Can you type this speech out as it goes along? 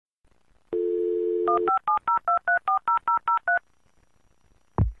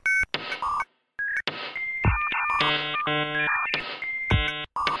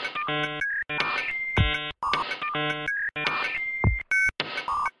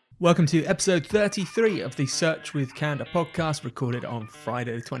Welcome to episode 33 of the Search with Candour podcast, recorded on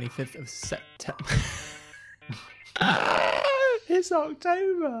Friday the 25th of September. It's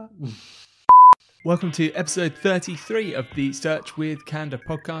October. Welcome to episode 33 of the Search with Candour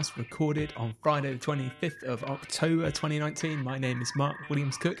podcast, recorded on Friday the 25th of October 2019. My name is Mark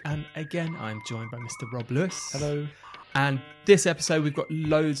Williams-Cook, and again, I'm joined by Mr. Rob Lewis. Hello. And this episode, we've got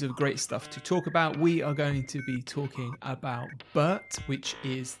loads of great stuff to talk about. We are going to be talking about BERT, which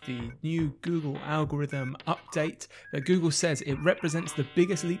is the new Google algorithm update that Google says it represents the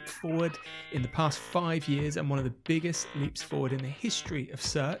biggest leap forward in the past 5 years and one of the biggest leaps forward in the history of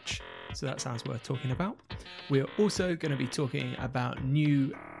search. So that sounds worth talking about. We're also going to be talking about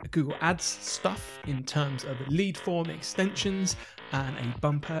new Google Ads stuff in terms of lead form extensions and a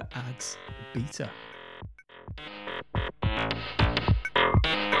bumper ads beta.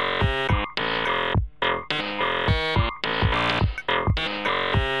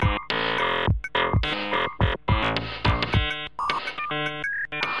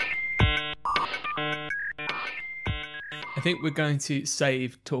 I think we're going to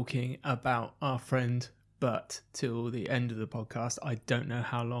save talking about our friend BERT till the end of the podcast. I don't know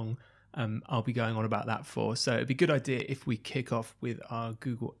how long I'll be going on about that for. So it'd be a good idea if we kick off with our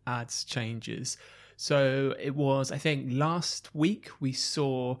Google Ads changes. So it was, I think, last week we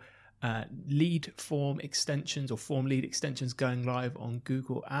saw lead form extensions or form lead extensions going live on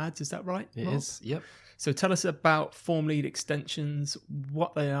Google Ads. Is that right? It is, yep. So tell us about form lead extensions,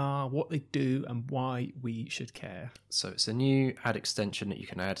 what they are, what they do, and why we should care. So it's a new ad extension that you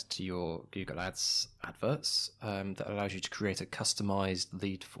can add to your Google Ads adverts that allows you to create a customized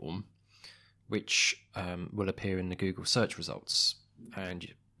lead form, which will appear in the Google search results. And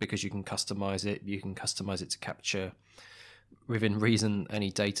because you can customize it to capture, within reason, any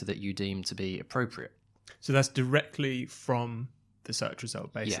data that you deem to be appropriate. So that's directly from the search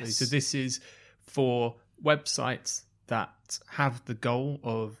result, basically. Yes. So this is for websites that have the goal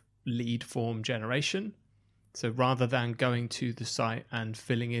of lead form generation. So rather than going to the site and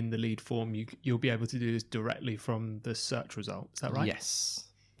filling in the lead form, you'll be able to do this directly from the search result. Is that right? Yes,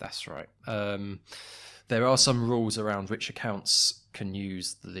 that's right. There are some rules around which accounts can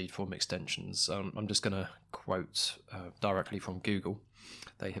use the lead form extensions. I'm just going to quote directly from Google.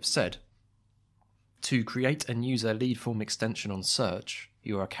 They have said, to create and use a lead form extension on search,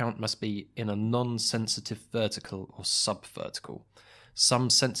 your account must be in a non-sensitive vertical or sub-vertical. Some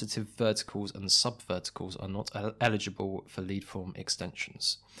sensitive verticals and sub-verticals are not eligible for lead form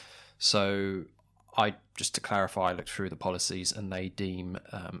extensions. So just to clarify, I looked through the policies and they deem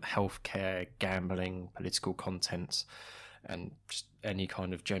healthcare, gambling, political content, and just any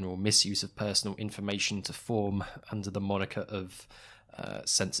kind of general misuse of personal information to form under the moniker of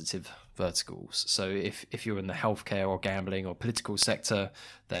sensitive verticals. So if you're in the healthcare or gambling or political sector,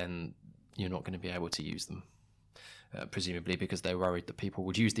 then you're not going to be able to use them, presumably because they're worried that people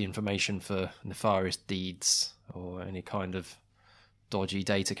would use the information for nefarious deeds or any kind of dodgy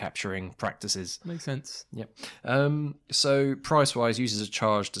data capturing practices. Makes sense. Yep. So price-wise, users are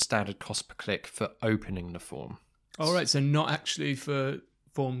charged a standard cost per click for opening the form. All right, so not actually for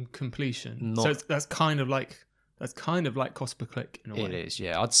form completion. So that's kind of like cost per click in a way. It is,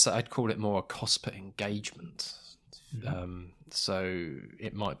 yeah. I'd call it more a cost per engagement. Mm-hmm. So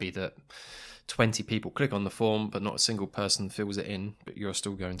it might be that 20 people click on the form, but not a single person fills it in, but you're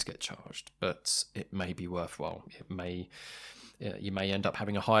still going to get charged. But it may be worthwhile. You may end up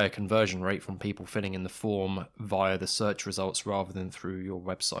having a higher conversion rate from people filling in the form via the search results rather than through your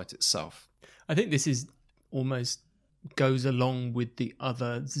website itself. I think this is almost goes along with the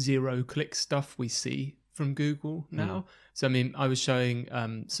other zero-click stuff we see from Google now. So, I mean, I was showing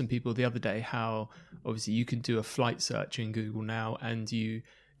some people the other day how obviously you can do a flight search in Google now and you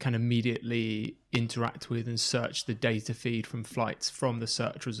can immediately interact with and search the data feed from flights from the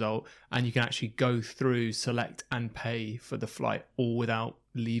search result, and you can actually go through, select and pay for the flight all without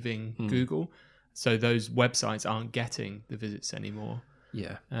leaving Google. So those websites aren't getting the visits anymore.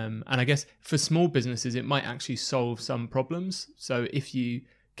 Yeah. And I guess for small businesses, it might actually solve some problems. So if you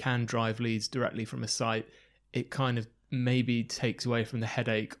can drive leads directly from a site, it kind of maybe takes away from the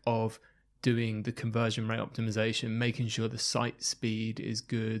headache of doing the conversion rate optimization, making sure the site speed is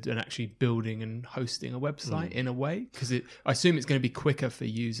good, and actually building and hosting a website in a way. Because I assume it's going to be quicker for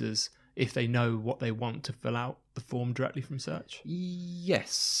users if they know what they want to fill out the form directly from search.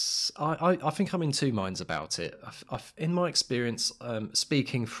 Yes, I think I'm in two minds about it. In my experience,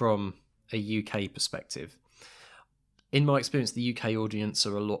 speaking from a UK perspective, in my experience, the UK audience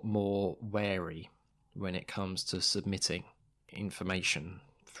are a lot more wary when it comes to submitting information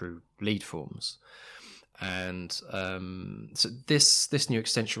through lead forms. And so this new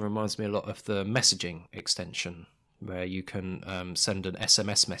extension reminds me a lot of the messaging extension, where you can send an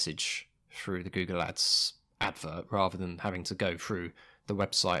SMS message through the Google Ads advert rather than having to go through the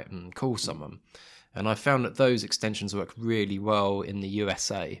website and call someone. And I found that those extensions work really well in the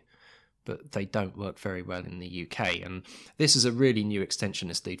USA, but they don't work very well in the UK. And this is a really new extension,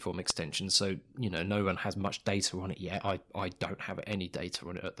 this lead form extension. So, no one has much data on it yet. I don't have any data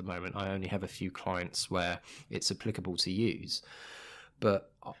on it at the moment. I only have a few clients where it's applicable to use.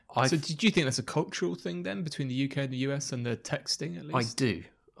 But So did you think that's a cultural thing then between the UK and the US and the texting at least?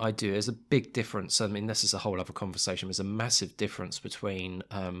 I do. There's a big difference. I mean, this is a whole other conversation. There's a massive difference between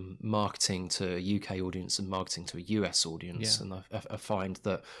marketing to a UK audience and marketing to a US audience. Yeah. And I find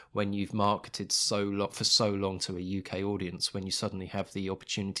that when you've marketed for so long to a UK audience, when you suddenly have the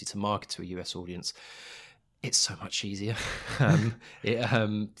opportunity to market to a US audience, it's so much easier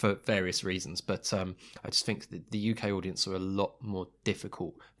for various reasons. But I just think that the UK audience are a lot more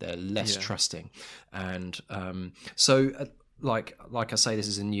difficult. They're less trusting. And like I say, this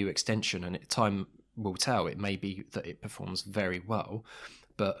is a new extension, and time will tell. It may be that it performs very well,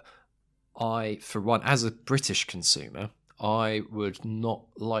 but for one, as a British consumer, I would not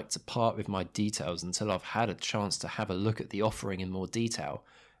like to part with my details until I've had a chance to have a look at the offering in more detail.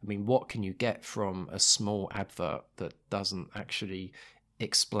 I mean, what can you get from a small advert that doesn't actually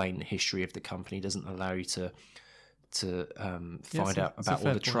explain the history of the company, doesn't allow you to find out about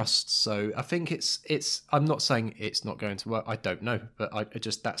all the trusts? So I think it's. I'm not saying it's not going to work. I don't know, but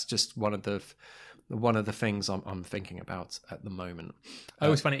that's just one of the things I'm thinking about at the moment. I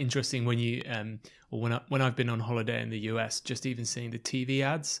always find it interesting when you when I've been on holiday in the US, just even seeing the TV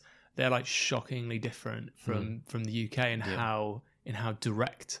ads, they're like shockingly different from the UK and how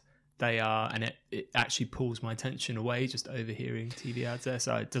direct they are, and it actually pulls my attention away just overhearing TV ads there.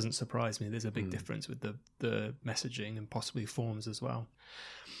 So it doesn't surprise me there's a big difference with the messaging and possibly forms as well.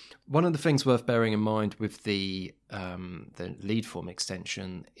 One of the things worth bearing in mind with the lead form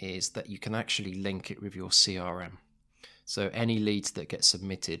extension is that you can actually link it with your CRM. So any leads that get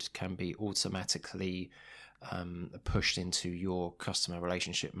submitted can be automatically pushed into your customer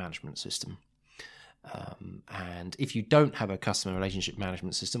relationship management system. And if you don't have a customer relationship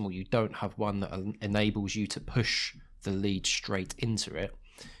management system, or you don't have one that enables you to push the lead straight into it,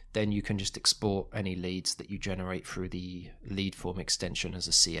 then you can just export any leads that you generate through the lead form extension as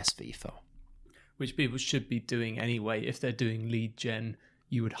a CSV file. Which people should be doing anyway. If they're doing lead gen,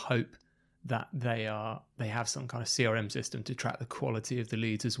 you would hope that they have some kind of CRM system to track the quality of the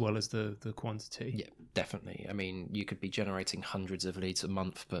leads as well as the quantity. Yeah, definitely. I mean, you could be generating hundreds of leads a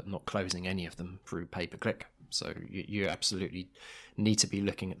month, but not closing any of them through pay-per-click. So you absolutely need to be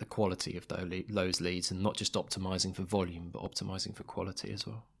looking at the quality of those leads, and not just optimizing for volume, but optimizing for quality as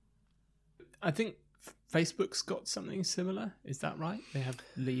well. I think Facebook's got something similar. Is that right? They have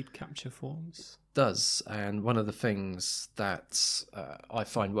lead capture forms. Does, and one of the things that I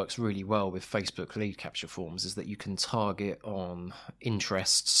find works really well with Facebook lead capture forms is that you can target on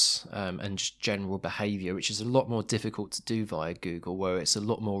interests and just general behavior, which is a lot more difficult to do via Google, where it's a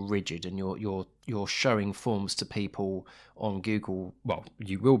lot more rigid, and you're showing forms to people on Google. Well,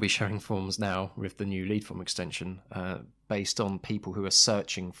 you will be showing forms now with the new lead form extension based on people who are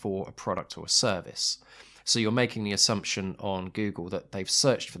searching for a product or a service. So you're making the assumption on Google that they've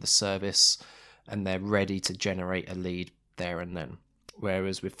searched for the service and they're ready to generate a lead there and then.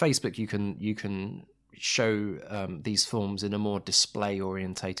 Whereas with Facebook, you can show these forms in a more display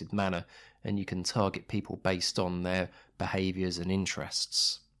orientated manner, and you can target people based on their behaviors and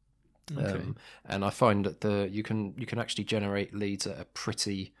interests. Okay. And I find that you can actually generate leads at a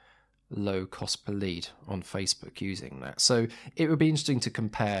pretty low cost per lead on Facebook using that. So it would be interesting to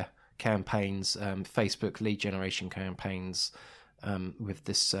compare campaigns, Facebook lead generation campaigns, with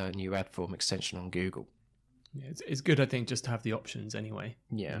this new ad form extension on Google. Yeah, it's good, I think, just to have the options anyway.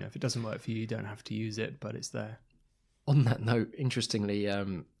 Yeah. If it doesn't work for you, you don't have to use it, but it's there. On that note, interestingly,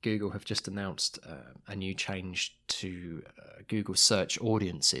 Google have just announced a new change to Google search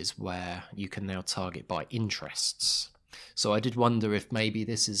audiences, where you can now target by interests. So I did wonder if maybe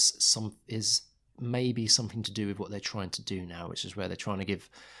this is maybe something to do with what they're trying to do now, which is where they're trying to give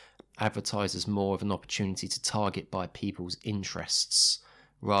advertisers more of an opportunity to target by people's interests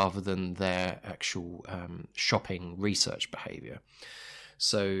rather than their actual shopping research behavior.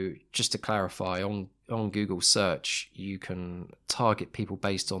 So just to clarify, on Google search, you can target people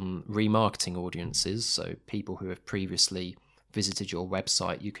based on remarketing audiences. So people who have previously visited your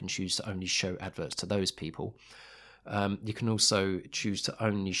website, you can choose to only show adverts to those people. You can also choose to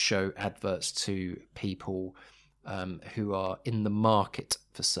only show adverts to people who are in the market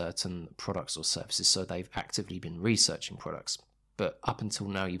for certain products or services, so they've actively been researching products. But up until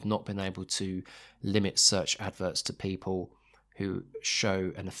now, you've not been able to limit search adverts to people who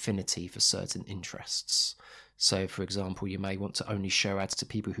show an affinity for certain interests. So, for example, you may want to only show ads to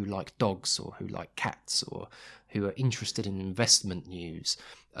people who like dogs or who like cats or who are interested in investment news.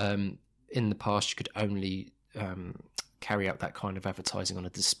 In the past, you could only carry out that kind of advertising on a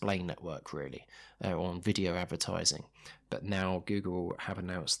display network, really, or on video advertising. But now Google have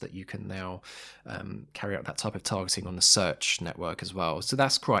announced that you can now carry out that type of targeting on the search network as well. So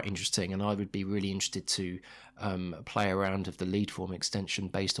that's quite interesting, and I would be really interested to play around with the lead form extension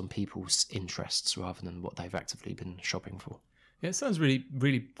based on people's interests rather than what they've actively been shopping for. Yeah, it sounds really,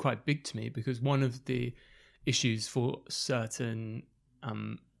 really quite big to me, because one of the issues for certain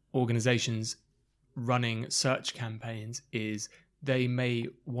organizations running search campaigns is they may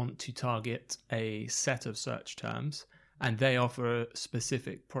want to target a set of search terms, and they offer a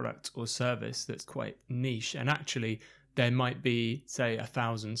specific product or service that's quite niche, and actually there might be, say,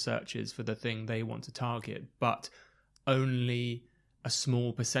 1,000 searches for the thing they want to target, but only a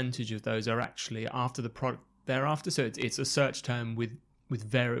small percentage of those are actually after the product they're after. So it's a search term with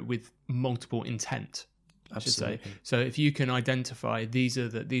multiple intent, I should say. So if you can identify these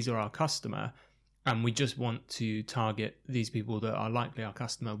are our customer, and we just want to target these people that are likely our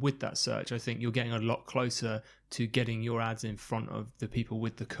customer with that search, I think you're getting a lot closer to getting your ads in front of the people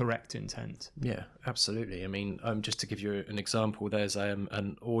with the correct intent. Yeah, absolutely. I mean, just to give you an example, there's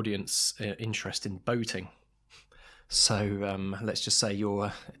an audience interest in boating. So let's just say you're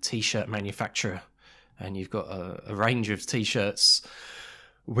a t-shirt manufacturer and you've got a range of t-shirts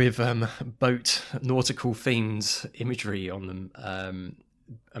with boat nautical themed imagery on them.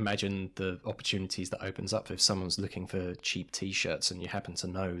 Imagine the opportunities that opens up if someone's looking for cheap t-shirts and you happen to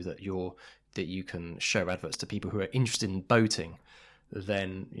know that you can show adverts to people who are interested in boating.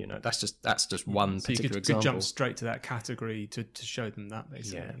 Then that's just one so particular you example. could jump straight to that category to show them that,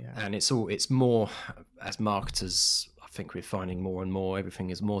 basically. Yeah. And it's more, as marketers, I think we're finding more and more, everything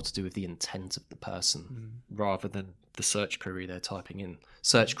is more to do with the intent of the person rather than the search query they're typing in.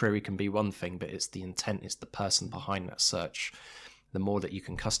 Search query can be one thing, but it's the intent, it's the person behind that search. The more that you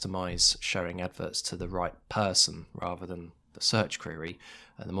can customize showing adverts to the right person rather than the search query,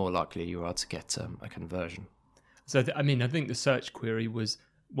 the more likely you are to get a conversion. So, I think the search query was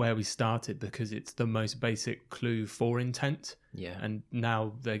where we started because it's the most basic clue for intent. Yeah. And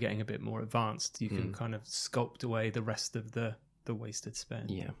now they're getting a bit more advanced. You can kind of sculpt away the rest of the wasted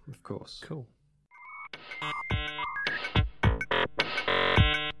spend. Yeah, of course. Cool.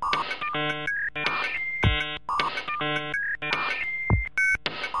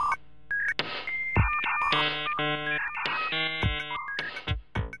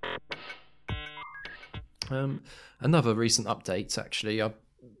 Another recent update, actually, I've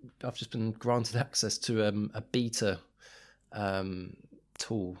just been granted access to a beta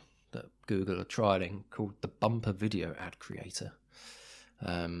tool that Google are trialing called the Bumper Video Ad Creator,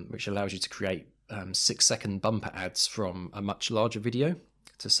 which allows you to create 6-second bumper ads from a much larger video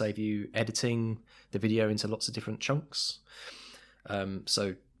to save you editing the video into lots of different chunks.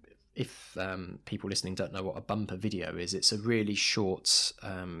 So if people listening don't know what a bumper video is, it's a really short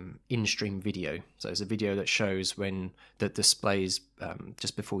in-stream video. So it's a video that shows that displays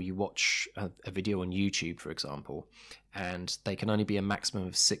just before you watch a video on YouTube, for example, and they can only be a maximum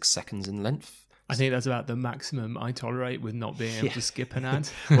of 6 seconds in length. I think that's about the maximum I tolerate with not being able to skip an ad.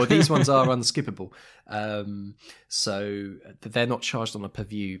 Well, these ones are unskippable. So they're not charged on a per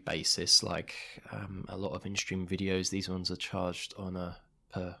view basis like a lot of in-stream videos. These ones are charged on a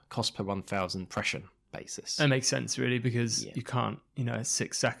cost per 1,000 impression basis. That makes sense, really, because you can't, at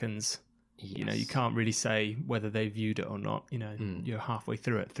 6 seconds, you can't really say whether they viewed it or not. You're halfway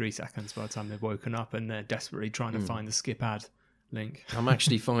through at 3 seconds by the time they've woken up and they're desperately trying to find the skip ad link. I'm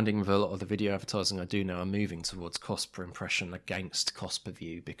actually finding with a lot of the video advertising I do now, I'm moving towards cost per impression against cost per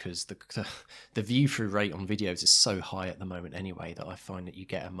view, because the view through rate on videos is so high at the moment anyway that I find that you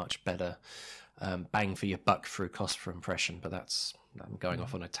get a much better bang for your buck through cost per impression. But I'm going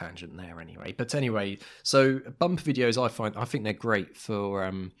off on a tangent there anyway. But anyway, so bumper videos I think they're great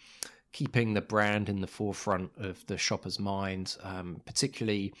for keeping the brand in the forefront of the shopper's mind,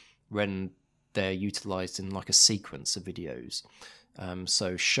 particularly when they're utilized in like a sequence of videos.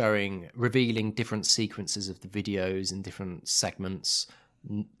 So revealing different sequences of the videos in different segments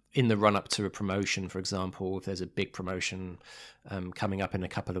in the run up to a promotion. For example, if there's a big promotion coming up in a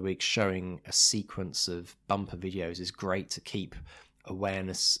couple of weeks, showing a sequence of bumper videos is great to keep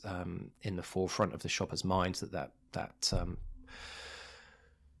awareness in the forefront of the shopper's minds that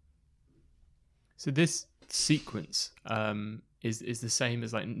So this sequence is the same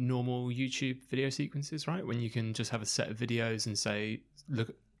as like normal YouTube video sequences, right? When you can just have a set of videos and say,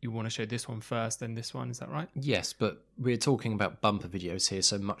 look, you want to show this one first, then this one. Is that right? Yes, but we're talking about bumper videos here,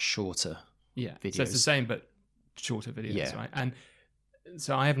 so much shorter. Yeah. Videos. So it's the same, but shorter videos, Yeah. right? And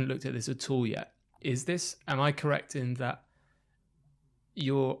so I haven't looked at this at all yet. Am I correct in that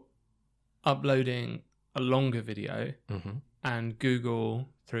you're uploading a longer video Mm-hmm. and Google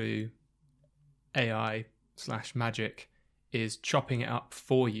through AI/magic is chopping it up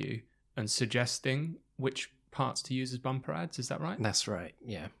for you and suggesting which parts to use as bumper ads? Is that right? That's right.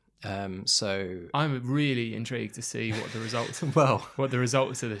 Yeah. So I'm really intrigued to see what the results well, of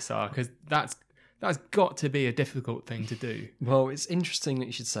this are, because that's got to be a difficult thing to do. well, it's interesting that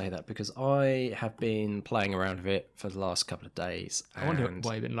you should say that because I have been playing around with it for the last couple of days. I wonder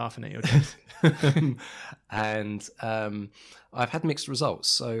why you've been laughing at your jokes. and I've had mixed results.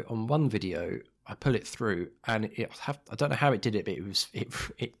 So on one video, I pull it through, and I don't know how it did it, but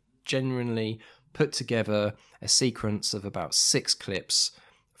it genuinely put together a sequence of about 6 clips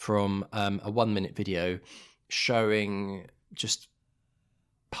from a 1-minute video showing just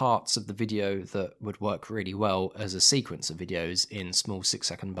parts of the video that would work really well as a sequence of videos in small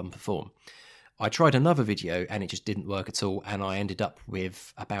 6-second bumper form. I tried another video and it just didn't work at all, and I ended up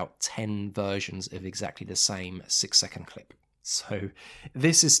with about 10 versions of exactly the same 6-second clip. So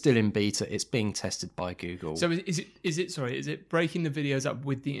this is still in beta. It's being tested by Google. So is it breaking the videos up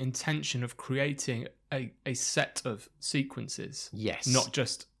with the intention of creating a set of sequences? Yes. Not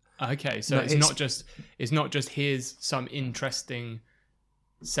just so No, it's not just here's some interesting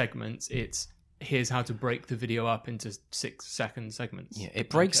segments. It's here's how to break the video up into 6-second segments. Yeah,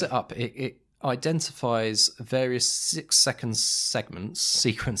 it breaks it up. It identifies various 6-second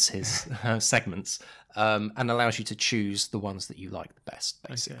sequences, segments, and allows you to choose the ones that you like the best,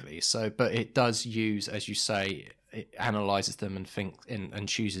 basically. Okay. So, but it does use, as you say, it analyzes them and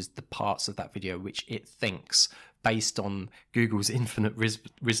chooses the parts of that video which it thinks, based on Google's infinite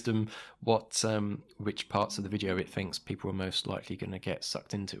wisdom, which parts of the video it thinks people are most likely going to get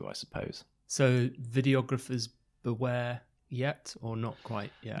sucked into, I suppose. So videographers beware yet, or not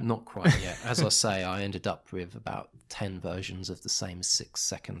quite yet? Not quite yet. As I say, I ended up with about 10 versions of the same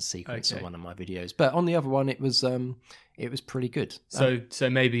 6-second sequence on one of my videos. But on the other one, it was pretty good. So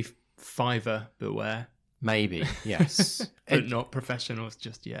maybe Fiverr beware. Maybe, yes. But not professionals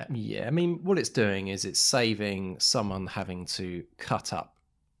just yet. Yeah, I mean, what it's doing is it's saving someone having to cut up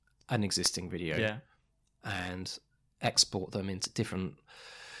an existing video and export them into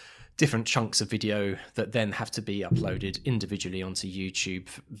different chunks of video that then have to be uploaded individually onto YouTube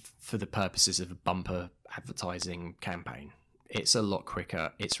for the purposes of a bumper advertising campaign. It's a lot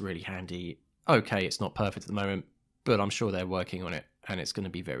quicker. It's really handy. Okay, it's not perfect at the moment, but I'm sure they're working on it, and it's going to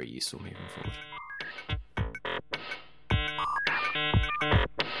be very useful moving forward.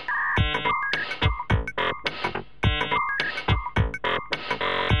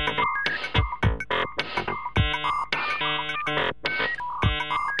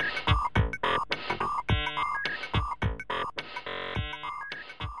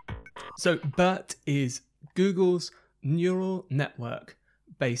 So BERT is Google's neural network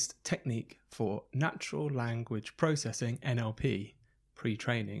based technique for natural language processing, NLP,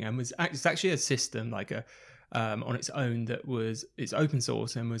 pre-training, and it's actually a system like on its own it's open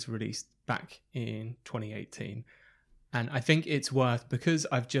source and was released back in 2018. And I think it's worth, because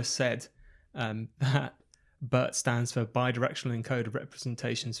I've just said that BERT stands for bidirectional encoded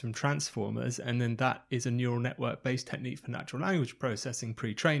representations from transformers, and then that is a neural network based technique for natural language processing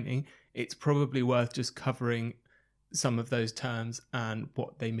pre-training. It's probably worth just covering some of those terms and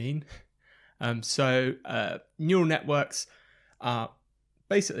what they mean. So neural networks are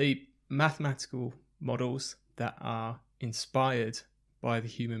basically mathematical models that are inspired by the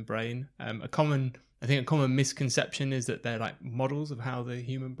human brain. A common misconception is that they're like models of how the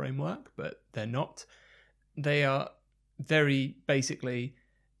human brain work, but they're not. They are very basically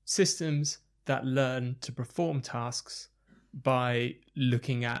systems that learn to perform tasks by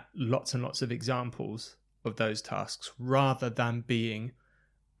looking at lots and lots of examples of those tasks, rather than being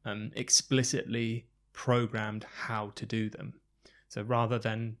explicitly programmed how to do them. So rather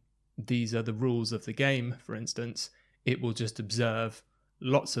than these are the rules of the game, for instance, it will just observe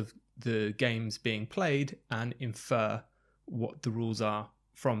lots of the games being played and infer what the rules are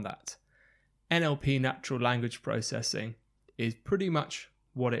from that. NLP, natural language processing, is pretty much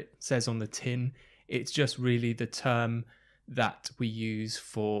what it says on the tin. It's just really the term that we use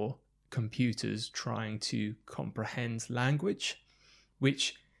for computers trying to comprehend language,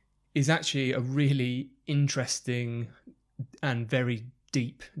 which is actually a really interesting and very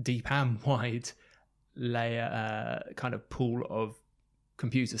deep and wide layer kind of pool of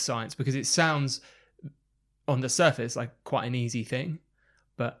computer science, because it sounds on the surface like quite an easy thing,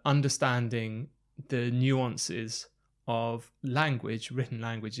 but understanding the nuances of language, written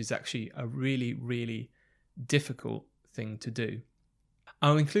language, is actually a really, really difficult thing to do.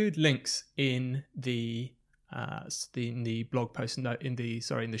 I'll include links in the blog post note in the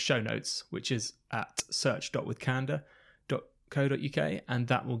show notes, which is at search.withcandour.co.uk, and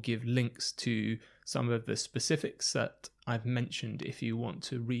that will give links to some of the specifics that I've mentioned if you want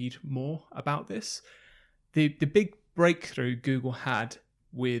to read more about this. The big breakthrough Google had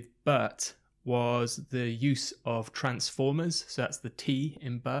with BERT was the use of transformers, so that's the T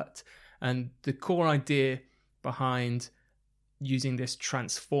in BERT, and the core idea behind using this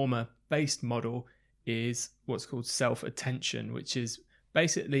transformer-based model is what's called self-attention, which is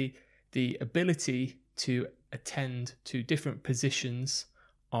basically the ability to attend to different positions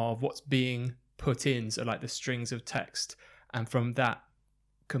of what's being put in, so like the strings of text, and from that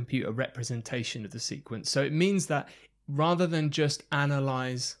compute a representation of the sequence. So it means that rather than just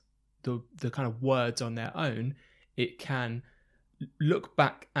analyze the kind of words on their own, it can look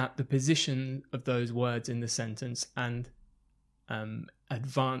back at the position of those words in the sentence and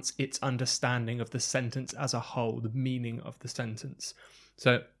advance its understanding of the sentence as a whole, the meaning of the sentence.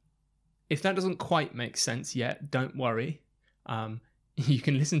 So if that doesn't quite make sense yet, don't worry. You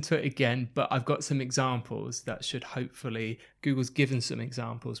can listen to it again, but I've got some examples that should hopefully, Google's given some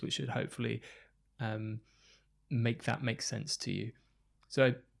examples which should hopefully make that make sense to you.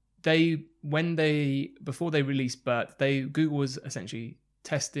 So before they released BERT, Google was essentially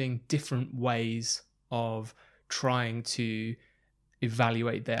testing different ways of trying to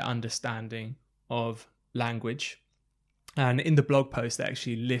evaluate their understanding of language. And in the blog post, they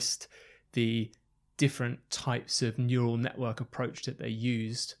actually list the different types of neural network approach that they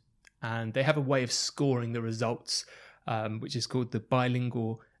used. And they have a way of scoring the results, which is called the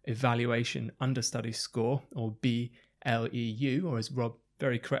Bilingual Evaluation Understudy Score, or BLEU, or as Rob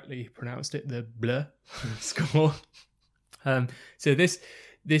very correctly pronounced it, the BLE score. So this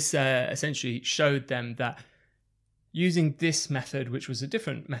essentially showed them that using this method, which was a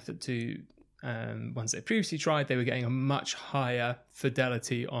different method to ones they previously tried, they were getting a much higher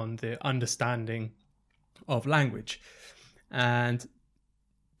fidelity on the understanding of language. And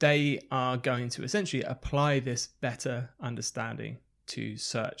they are going to essentially apply this better understanding to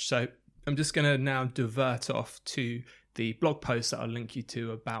search. So I'm just going to now divert off to the blog post that I'll link you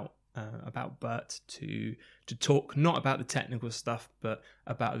to about BERT to talk not about the technical stuff, but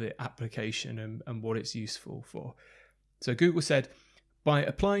about the application and what it's useful for. So Google said, by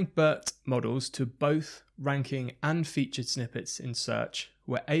applying BERT models to both ranking and featured snippets in search,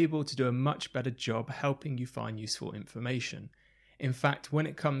 we're able to do a much better job helping you find useful information. In fact, when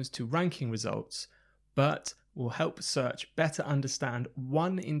it comes to ranking results, BERT will help search better understand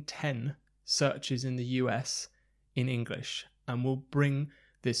 1 in 10 searches in the US in English, and will bring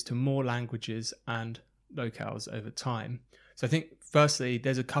this to more languages and locales over time. So I think firstly,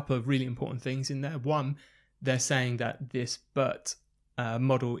 there's a couple of really important things in there. One, they're saying that this BERT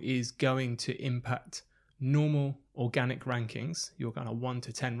model is going to impact normal organic rankings, your kind of 1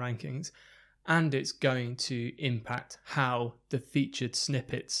 to 10 rankings, and it's going to impact how the featured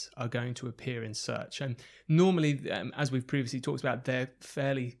snippets are going to appear in search. And normally, as we've previously talked about, they're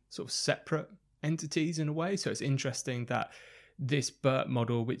fairly sort of separate entities in a way. So it's interesting that this BERT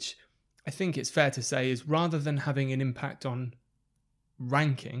model, which I think it's fair to say is rather than having an impact on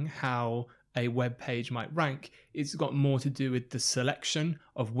ranking, how a web page might rank, it's got more to do with the selection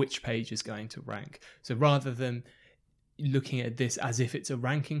of which page is going to rank. So rather than looking at this as if it's a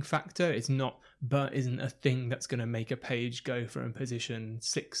ranking factor, it's not, BERT isn't a thing that's going to make a page go from position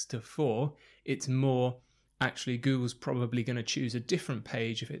 6 to 4. It's more actually Google's probably going to choose a different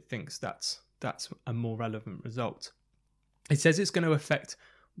page if it thinks that's a more relevant result. It says it's going to affect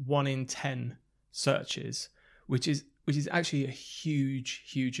 1 in 10 searches, which is actually a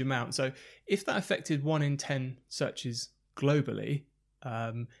huge amount. So if that affected 1 in 10 searches globally,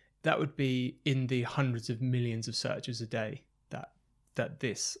 that would be in the hundreds of millions of searches a day that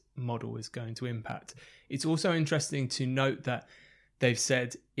this model is going to impact. It's also interesting to note that they've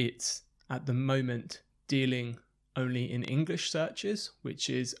said it's at the moment dealing only in English searches, which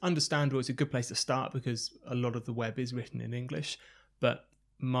is understandable. It's a good place to start because a lot of the web is written in English. But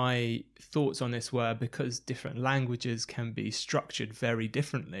my thoughts on this were, because different languages can be structured very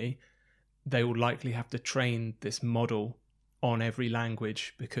differently, they will likely have to train this model on every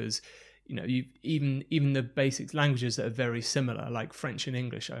language, because even the basic languages that are very similar, like French and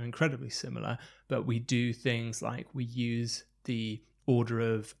English, are incredibly similar, but we do things like we use the order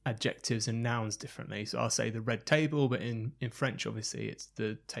of adjectives and nouns differently. So I'll say the red table, but in French, obviously, it's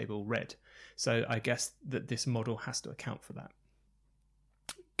the table red. So I guess that this model has to account for that.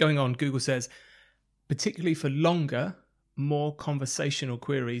 Going on, Google says, particularly for longer, more conversational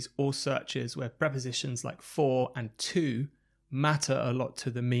queries or searches where prepositions like for and to matter a lot to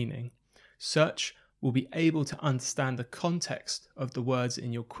the meaning, search will be able to understand the context of the words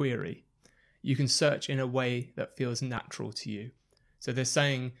in your query. You can search in a way that feels natural to you. So they're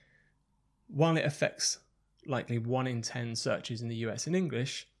saying, while it affects likely 1 in 10 searches in the US in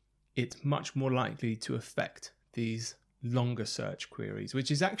English, it's much more likely to affect these longer search queries, which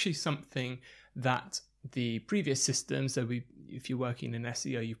is actually something that the previous systems, so if you're working in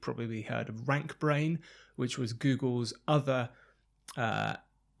SEO, you've probably heard of RankBrain, which was Google's other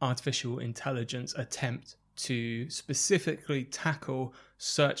artificial intelligence attempt to specifically tackle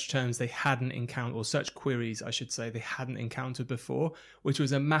search terms they hadn't encountered, or search queries, I should say, they hadn't encountered before, which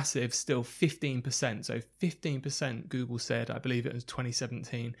was a massive, still 15%. So 15%, Google said, I believe it was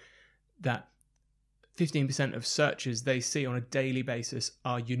 2017, that 15% of searches they see on a daily basis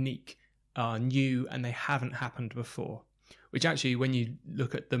are unique, are new, and they haven't happened before. Which actually, when you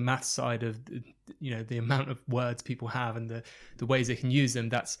look at the math side of, the amount of words people have and the ways they can use them,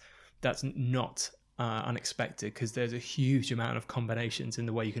 that's not unexpected, because there's a huge amount of combinations in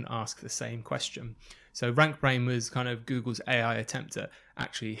the way you can ask the same question. So RankBrain was kind of Google's AI attempt at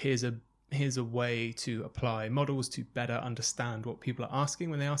actually here's a way to apply models to better understand what people are asking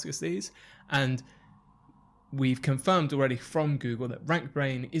when they ask us these. And we've confirmed already from Google that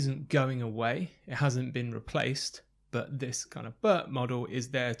RankBrain isn't going away. It hasn't been replaced, but this kind of BERT model is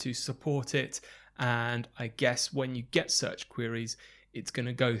there to support it. And I guess when you get search queries, it's going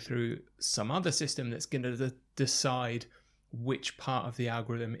to go through some other system that's going to decide which part of the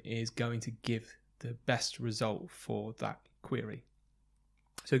algorithm is going to give the best result for that query.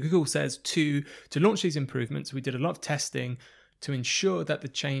 So Google says to launch these improvements, we did a lot of testing to ensure that the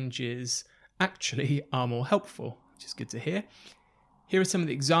changes actually are more helpful, which is good to hear. Here are some of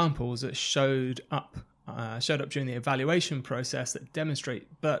the examples that showed up during the evaluation process that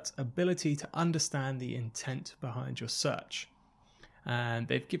demonstrate BERT's ability to understand the intent behind your search. And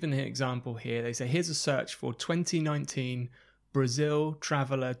they've given an example here. They say, here's a search for 2019 Brazil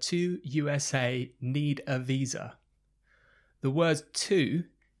traveler to USA need a visa. The words to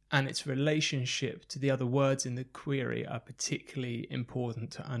and its relationship to the other words in the query are particularly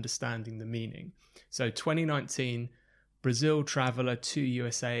important to understanding the meaning. So 2019 Brazil traveler to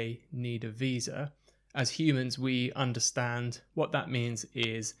USA need a visa. As humans, we understand what that means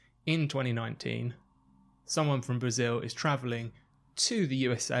is in 2019, someone from Brazil is traveling to the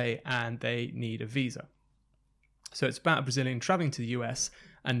USA and they need a visa. So it's about a Brazilian traveling to the US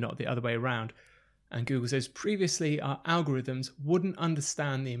and not the other way around. And Google says previously our algorithms wouldn't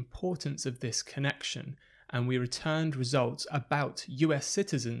understand the importance of this connection, and we returned results about US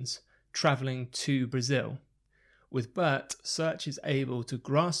citizens traveling to Brazil. With BERT, search is able to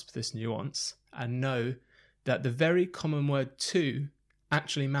grasp this nuance and know that the very common word to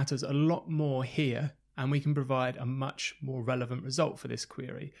actually matters a lot more here, and we can provide a much more relevant result for this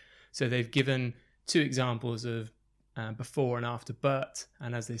query. So they've given 2 examples of before and after BERT,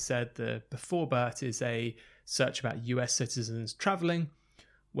 and as they said, the before BERT is a search about US citizens traveling,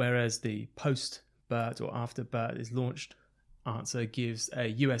 whereas the post BERT or after BERT is launched answer gives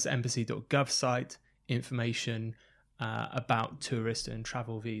a usembassy.gov site information about tourist and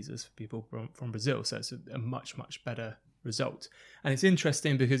travel visas for people from Brazil. So it's a much, much better result. And it's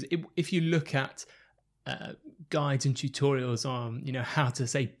interesting because if you look at guides and tutorials on how to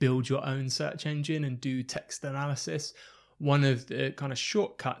say build your own search engine and do text analysis, one of the kind of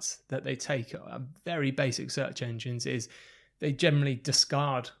shortcuts that they take are very basic search engines is they generally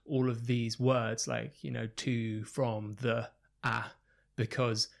discard all of these words like to, from, the,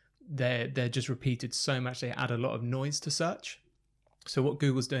 because they're just repeated so much they add a lot of noise to search. So what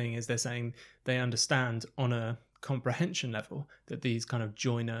Google's doing is they're saying they understand on a comprehension level that these kind of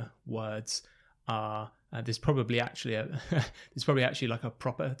joiner words are there's probably actually like a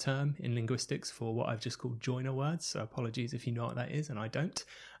proper term in linguistics for what I've just called joiner words, so apologies if you know what that is and I don't,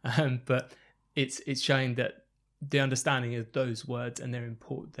 but it's showing that the understanding of those words and their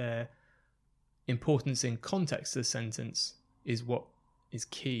importance in context of the sentence is what is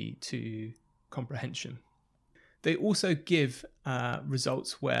key to comprehension. They also give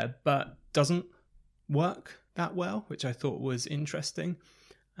results where BERT doesn't work that well, which I thought was interesting.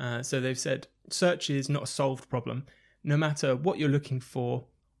 So they've said search is not a solved problem. No matter what you're looking for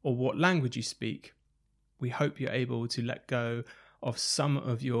or what language you speak, we hope you're able to let go of some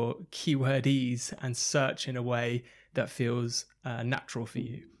of your keywordese and search in a way that feels natural for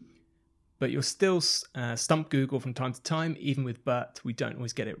you. But you'll still stump Google from time to time. Even with BERT, we don't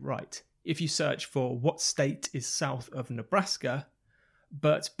always get it right. If you search for what state is south of Nebraska,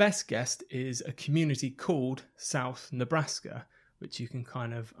 BERT's best guess is a community called South Nebraska, which you can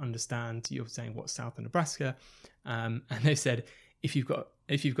kind of understand. You're saying what's south of Nebraska, and they said if you've got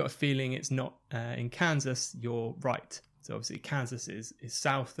a feeling it's not in Kansas, you're right. So obviously Kansas is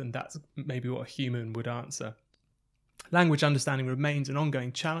south, and that's maybe what a human would answer. Language understanding remains an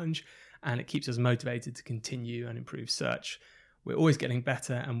ongoing challenge, and it keeps us motivated to continue and improve search. We're always getting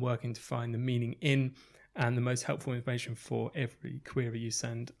better and working to find the meaning in and the most helpful information for every query you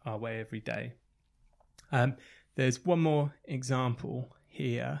send our way every day. There's one more example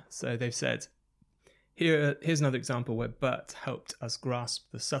here. So they've said, here's another example where BERT helped us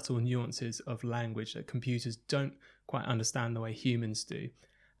grasp the subtle nuances of language that computers don't quite understand the way humans do.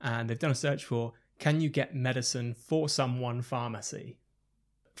 And they've done a search for, can you get medicine for someone pharmacy?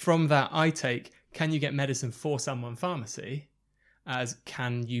 From that, I take, can you get medicine for someone pharmacy, as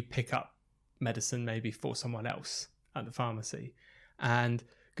can you pick up medicine maybe for someone else at the pharmacy? And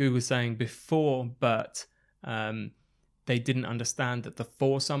Google's saying before BERT, they didn't understand that the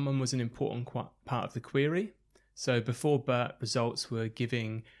for someone was an important part of the query. So before BERT, results were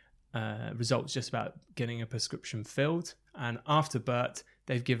giving results just about getting a prescription filled. And after BERT,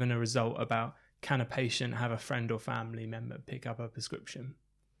 they've given a result about, can a patient have a friend or family member pick up a prescription?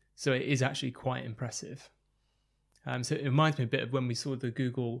 So it is actually quite impressive. So it reminds me a bit of when we saw the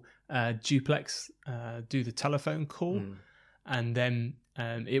Google duplex do the telephone call. And then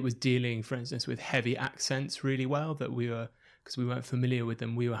it was dealing, for instance, with heavy accents really well that because we weren't familiar with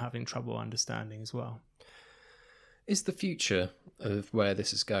them, we were having trouble understanding as well. Is the future of where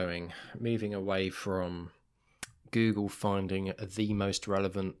this is going moving away from Google finding the most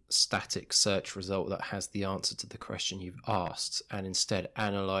relevant static search result that has the answer to the question you've asked, and instead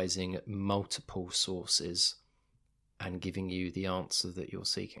analysing multiple sources and giving you the answer that you're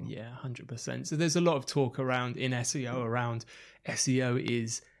seeking? Yeah, 100%. So there's a lot of talk around in SEO around SEO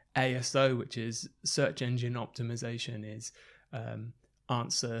is ASO, which is search engine optimization, is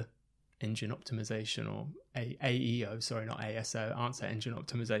answer engine optimization, or AEO, sorry, not ASO, answer engine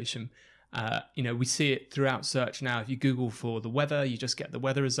optimization. We see it throughout search now. If you Google for the weather, you just get the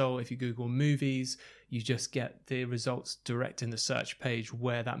weather result. If you Google movies, you just get the results direct in the search page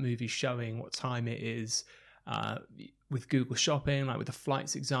where that movie's showing, what time it is. With Google Shopping, like with the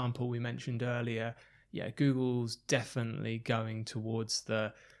flights example we mentioned earlier, Google's definitely going towards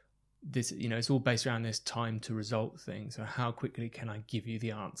this, it's all based around this time to result thing. So how quickly can I give you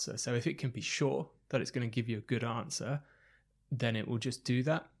the answer? So if it can be sure that it's going to give you a good answer, then it will just do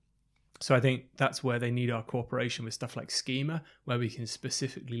that. So I think that's where they need our cooperation with stuff like Schema, where we can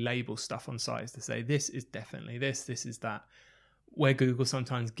specifically label stuff on sites to say, this is definitely this is that. Where Google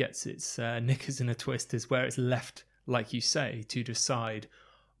sometimes gets its knickers in a twist is where it's left, like you say, to decide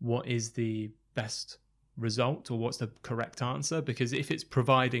what is the best result or what's the correct answer. Because if it's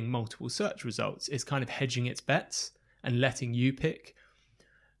providing multiple search results, it's kind of hedging its bets and letting you pick.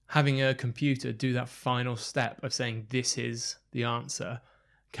 Having a computer do that final step of saying this is the answer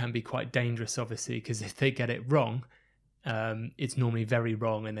can be quite dangerous, obviously, because if they get it wrong, it's normally very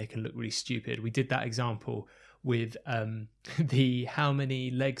wrong and they can look really stupid. We did that example with the how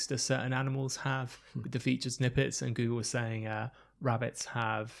many legs do certain animals have with the featured snippets, and Google was saying rabbits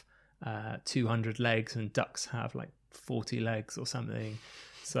have 200 legs and ducks have like 40 legs or something.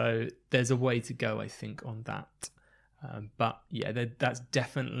 So there's a way to go, I think, on that. But yeah, that's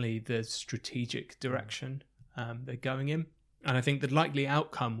definitely the strategic direction they're going in. And I think the likely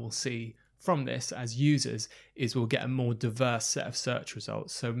outcome we'll see from this as users is we'll get a more diverse set of search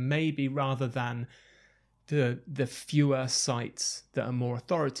results. So maybe rather than the fewer sites that are more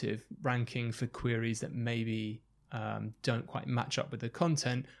authoritative ranking for queries that maybe don't quite match up with the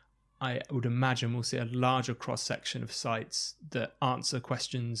content, I would imagine we'll see a larger cross-section of sites that answer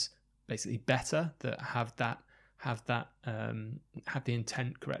questions basically better, that have the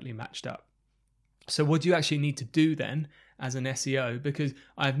intent correctly matched up. So what do you actually need to do then as an SEO? Because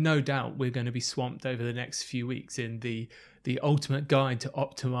I have no doubt we're going to be swamped over the next few weeks in the ultimate guide to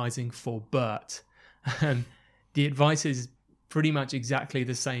optimizing for BERT. The advice is pretty much exactly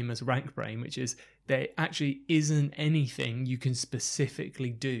the same as RankBrain, which is there actually isn't anything you can specifically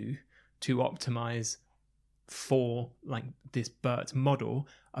do to optimize for like this BERT model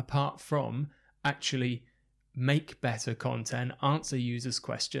apart from actually make better content, answer users'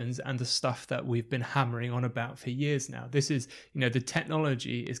 questions, and the stuff that we've been hammering on about for years now. This is, the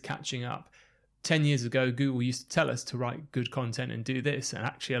technology is catching up 10 years ago, Google used to tell us to write good content and do this. And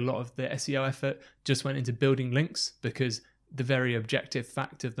actually, a lot of the SEO effort just went into building links, because the very objective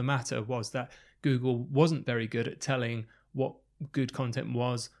fact of the matter was that Google wasn't very good at telling what good content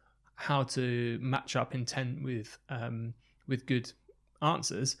was, how to match up intent with good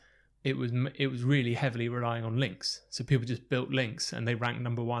answers. It was really heavily relying on links. So people just built links and they ranked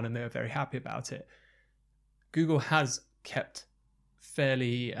number one and they were very happy about it. Google has kept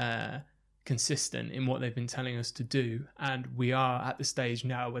fairly consistent in what they've been telling us to do, and we are at the stage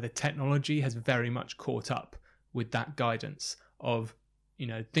now where the technology has very much caught up with that guidance of,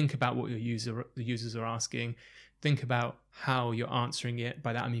 think about what the users are asking, think about how you're answering it.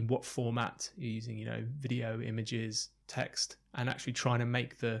 By that I mean what format you're using, video, images, text, and actually trying to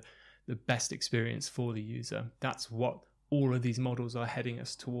make the best experience for the user. That's what all of these models are heading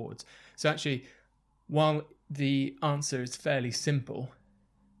us towards. So actually, while the answer is fairly simple,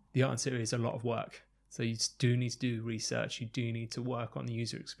 the answer is a lot of work. So you do need to do research. You do need to work on the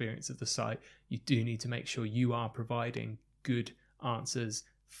user experience of the site. You do need to make sure you are providing good answers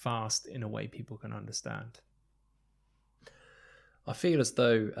fast in a way people can understand. I feel as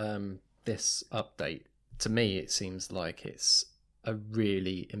though this update, to me, it seems like it's a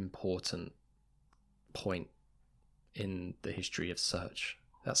really important point in the history of search.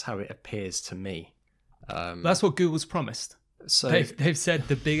 That's how it appears to me. That's what Google's promised. So they've said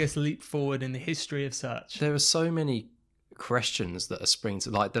the biggest leap forward in the history of search. There are so many questions that are springing to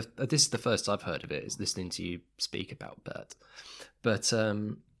like. This is the first I've heard of it, is listening to you speak about BERT. But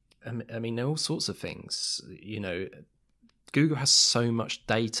I mean, there are all sorts of things. Google has so much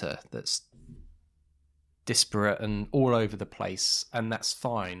data that's disparate and all over the place, and that's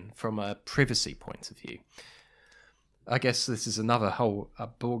fine from a privacy point of view. I guess this is another whole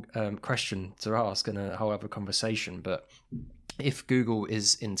question to ask and a whole other conversation, but if Google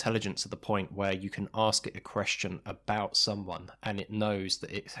is intelligent to the point where you can ask it a question about someone and it knows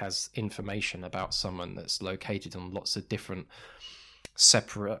that it has information about someone that's located on lots of different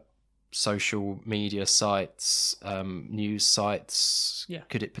separate social media sites, news sites,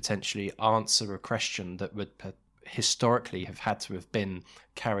 could it potentially answer a question that would historically have had to have been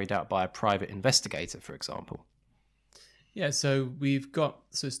carried out by a private investigator, for example? Yeah, so we've got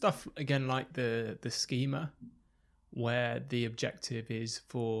stuff again like the schema, where the objective is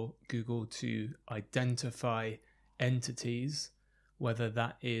for Google to identify entities, whether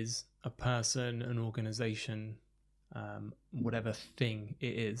that is a person, an organization, whatever thing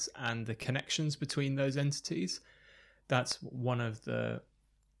it is, and the connections between those entities. That's one of the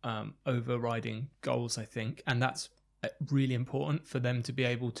overriding goals, I think, and that's really important for them to be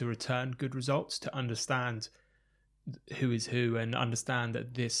able to return good results, to understand who is who and understand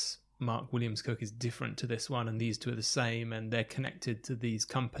that this Mark Williams Cook is different to this one and these two are the same and they're connected to these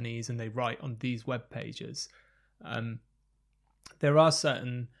companies and they write on these web pages. There are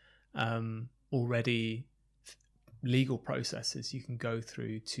certain already legal processes you can go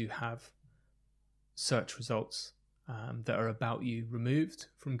through to have search results that are about you removed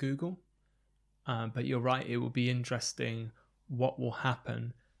from Google. But you're right, it will be interesting what will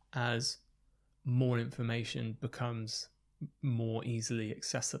happen as more information becomes more easily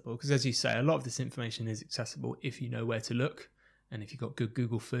accessible. Because as you say, a lot of this information is accessible if you know where to look and if you've got good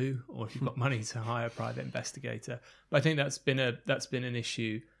Google foo, or if you've got money to hire a private investigator. But I think that's been an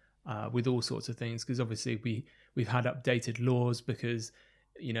issue with all sorts of things, because obviously we've had updated laws because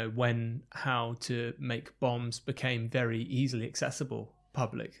when how to make bombs became very easily accessible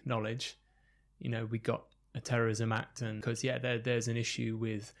public knowledge. We got a terrorism act, and because there's an issue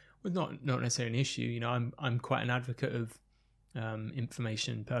with not necessarily an issue. I'm quite an advocate of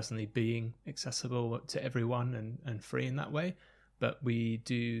information personally being accessible to everyone and free in that way, but we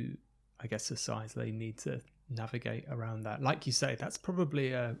do, I guess, societally need to navigate around that. Like you say, that's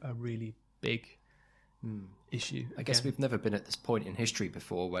probably a really big issue. I guess we've never been at this point in history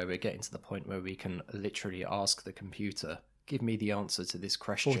before where we're getting to the point where we can literally ask the computer, give me the answer to this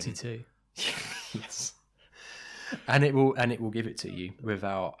question. 42. Yes. And it will give it to you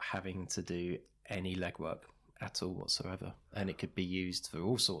without having to do any legwork at all whatsoever. And it could be used for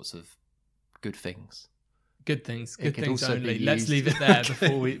all sorts of good things. Good things only. Let's leave it there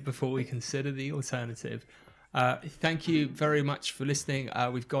before we consider the alternative. Thank you very much for listening.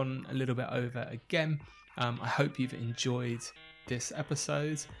 We've gone a little bit over again. I hope you've enjoyed this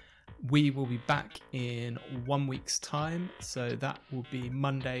episode. We will be back in 1 week's time. So that will be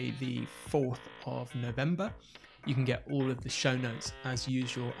Monday, the 4th of November. You can get all of the show notes as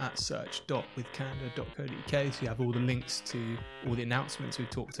usual at search.withcanada.co.uk. So you have all the links to all the announcements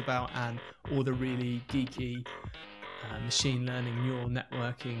we've talked about and all the really geeky machine learning, neural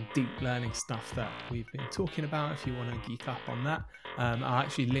networking, deep learning stuff that we've been talking about if you want to geek up on that. I'll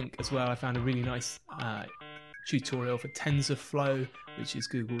actually link as well. I found a really nice tutorial for TensorFlow, which is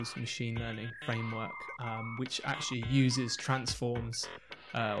Google's machine learning framework, which actually uses transformers,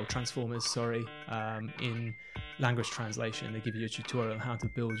 in language translation. They give you a tutorial on how to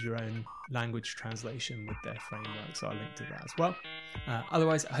build your own language translation with their framework, so I'll link to that as well.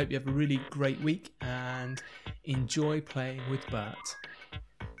 Otherwise, I hope you have a really great week and enjoy playing with BERT.